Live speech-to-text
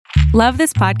Love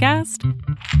this podcast?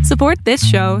 Support this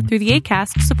show through the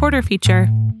Acast supporter feature.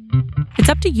 It's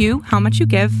up to you how much you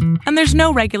give, and there's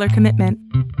no regular commitment.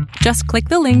 Just click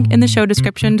the link in the show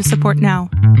description to support now.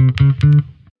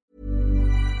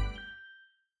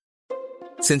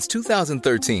 Since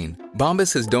 2013,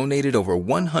 Bombas has donated over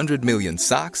 100 million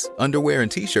socks, underwear,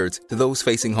 and T-shirts to those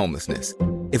facing homelessness.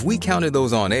 If we counted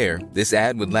those on air, this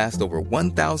ad would last over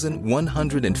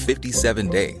 1,157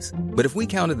 days. But if we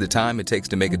counted the time it takes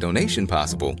to make a donation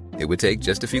possible, it would take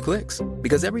just a few clicks.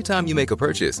 Because every time you make a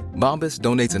purchase, Bombas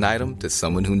donates an item to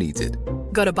someone who needs it.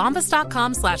 Go to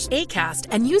bombas.com/ACAST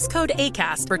and use code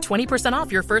ACAST for 20% off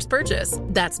your first purchase.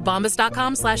 That's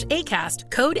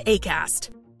bombas.com/ACAST, code ACAST.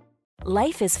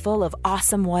 Life is full of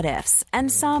awesome what-ifs,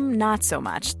 and some not so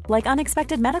much, like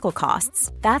unexpected medical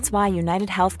costs. That's why United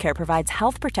Healthcare provides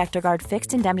Health Protector Guard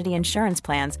fixed indemnity insurance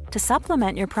plans to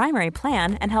supplement your primary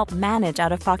plan and help manage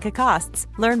out-of-pocket costs.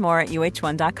 Learn more at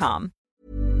uh1.com.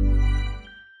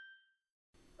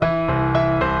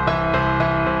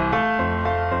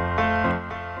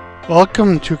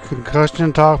 Welcome to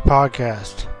Concussion Talk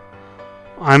Podcast.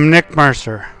 I'm Nick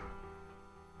Mercer.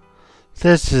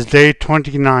 This is day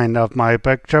 29 of my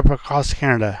bike trip across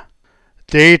Canada.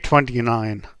 Day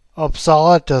 29.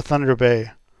 Uppsala to Thunder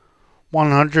Bay.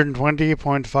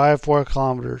 120.54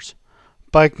 kilometers.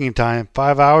 Biking time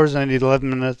 5 hours and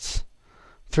 11 minutes.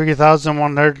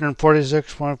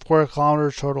 3,146.4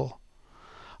 kilometers total.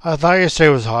 I thought yesterday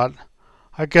was hot.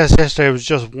 I guess yesterday was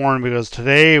just warm because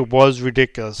today was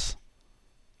ridiculous.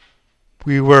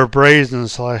 We were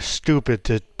brazen/stupid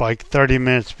to bike 30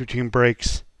 minutes between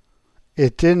breaks.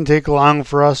 It didn't take long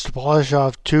for us to polish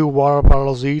off 2 water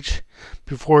bottles each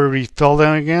before we refilled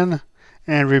them again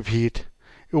and repeat.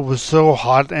 It was so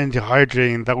hot and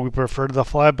dehydrating that we preferred the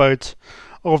flybites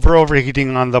over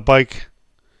overheating on the bike.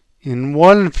 In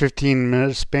one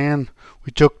 15-minute span,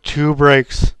 we took 2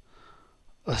 breaks.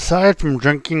 Aside from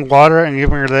drinking water and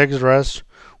giving our legs a rest,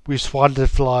 we swatted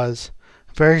flies.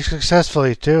 Very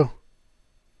successfully, too.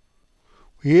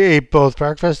 We ate both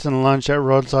breakfast and lunch at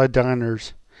roadside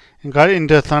diners and got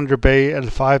into Thunder Bay at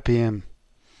 5 p.m.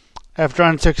 After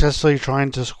unsuccessfully trying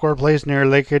to score a place near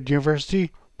Lakehead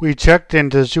University, we checked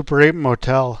into Super 8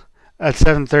 Motel at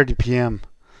 7:30 p.m.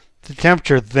 The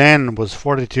temperature then was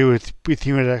 42 with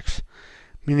humidex,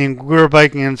 meaning we were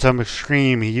biking in some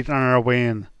extreme heat on our way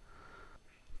in.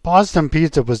 Boston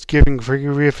Pizza was giving free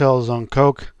refills on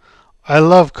Coke. I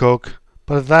love Coke,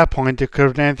 but at that point it could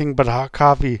have been anything but hot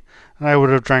coffee, and I would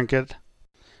have drank it.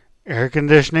 Air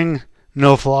conditioning,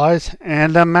 no flies,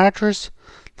 and a mattress?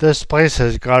 This place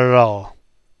has got it all.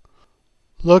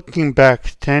 Looking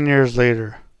back 10 years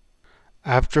later,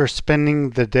 after spending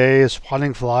the day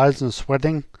swatting flies and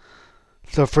sweating,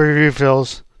 the free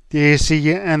refills, the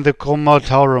AC, and the cool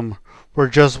motel room were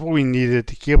just what we needed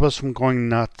to keep us from going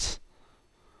nuts.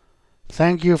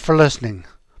 Thank you for listening.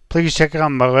 Please check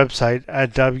out my website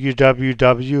at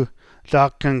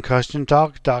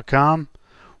www.concussiontalk.com,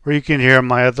 where you can hear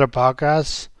my other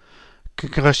podcasts,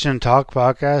 Concussion Talk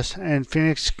Podcast and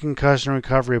Phoenix Concussion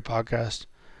Recovery Podcast,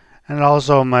 and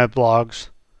also my blogs.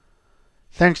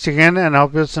 Thanks again, and I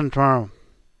hope you listen tomorrow.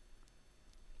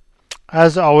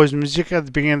 As always, music at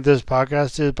the beginning of this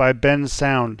podcast is by Ben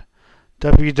Sound.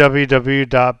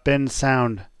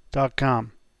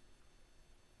 www.bensound.com.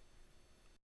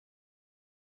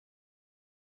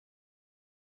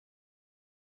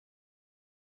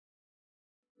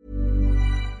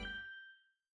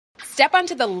 Step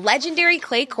onto the legendary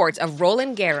clay courts of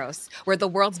Roland Garros, where the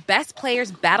world's best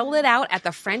players battle it out at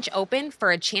the French Open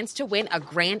for a chance to win a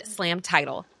Grand Slam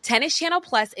title. Tennis Channel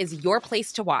Plus is your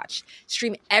place to watch.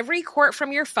 Stream every court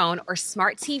from your phone or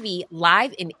smart TV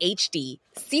live in HD.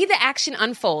 See the action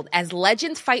unfold as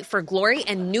legends fight for glory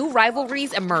and new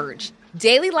rivalries emerge.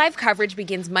 Daily live coverage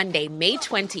begins Monday, May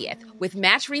 20th, with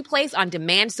match replays on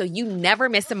demand so you never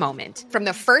miss a moment. From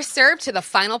the first serve to the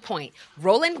final point,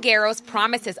 Roland Garros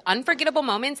promises unforgettable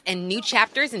moments and new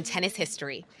chapters in tennis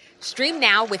history. Stream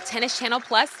now with Tennis Channel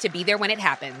Plus to be there when it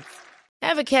happens.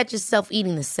 Ever catch yourself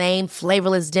eating the same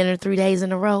flavorless dinner 3 days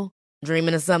in a row?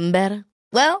 Dreaming of something better?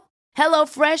 Well,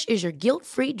 HelloFresh is your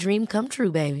guilt-free dream come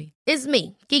true, baby. It's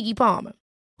me, Keke Palmer.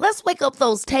 Let's wake up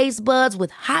those taste buds with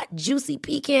hot, juicy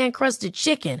pecan-crusted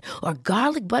chicken or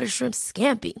garlic butter shrimp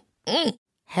scampi.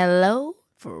 Hello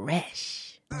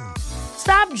Fresh.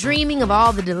 Stop dreaming of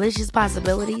all the delicious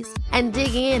possibilities and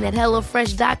dig in at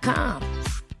HelloFresh.com.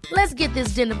 Let's get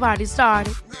this dinner party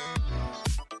started.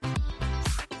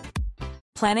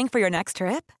 Planning for your next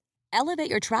trip? Elevate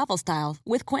your travel style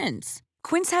with Quince.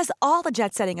 Quince has all the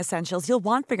jet-setting essentials you'll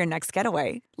want for your next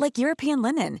getaway, like European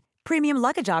linen, premium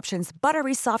luggage options,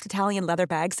 buttery soft Italian leather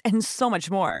bags, and so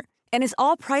much more. And is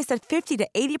all priced at 50 to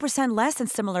 80% less than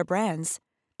similar brands.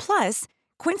 Plus,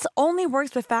 Quince only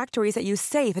works with factories that use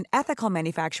safe and ethical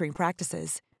manufacturing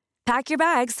practices. Pack your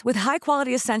bags with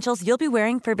high-quality essentials you'll be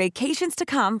wearing for vacations to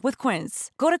come with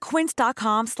Quince. Go to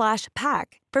quince.com/pack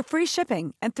for free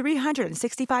shipping and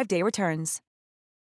 365-day returns.